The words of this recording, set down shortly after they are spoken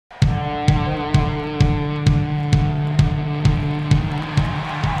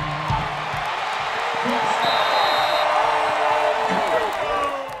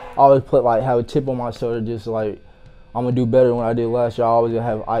always put like have a chip on my shoulder, just like I'm gonna do better than what I did last year. I always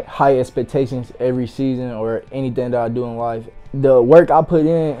have high expectations every season or anything that I do in life. The work I put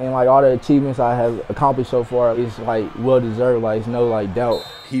in and like all the achievements I have accomplished so far is like well deserved. Like it's no like doubt.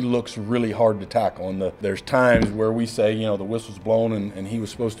 He looks really hard to tackle. And there's times where we say, you know, the whistle's blown and he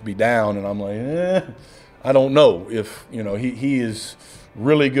was supposed to be down, and I'm like, I don't know if, you know, he is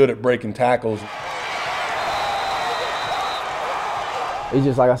really good at breaking tackles. It's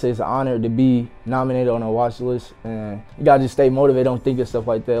just like I said, it's an honor to be nominated on a watch list, and you gotta just stay motivated, don't think of stuff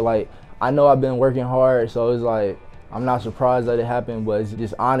like that. Like, I know I've been working hard, so it's like, I'm not surprised that it happened, but it's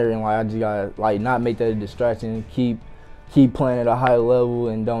just honoring. Like, I just gotta like not make that a distraction, keep playing at a high level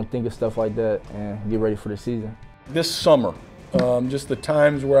and don't think of stuff like that, and get ready for the season. This summer, just the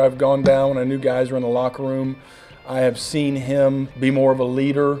times where I've gone down when I knew guys were in the locker room, I have seen him be more of a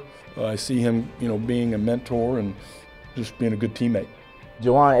leader. I see him, you know, being a mentor and just being a good teammate.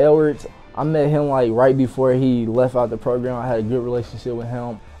 Juwan Edwards, I met him like right before he left out the program. I had a good relationship with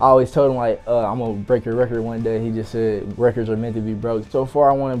him. I always told him like, I'm gonna break your record one day. He just said records are meant to be broke. So far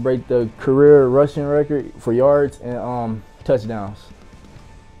I want to break the career rushing record for yards and touchdowns.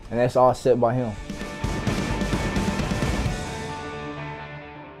 And that's all set by him.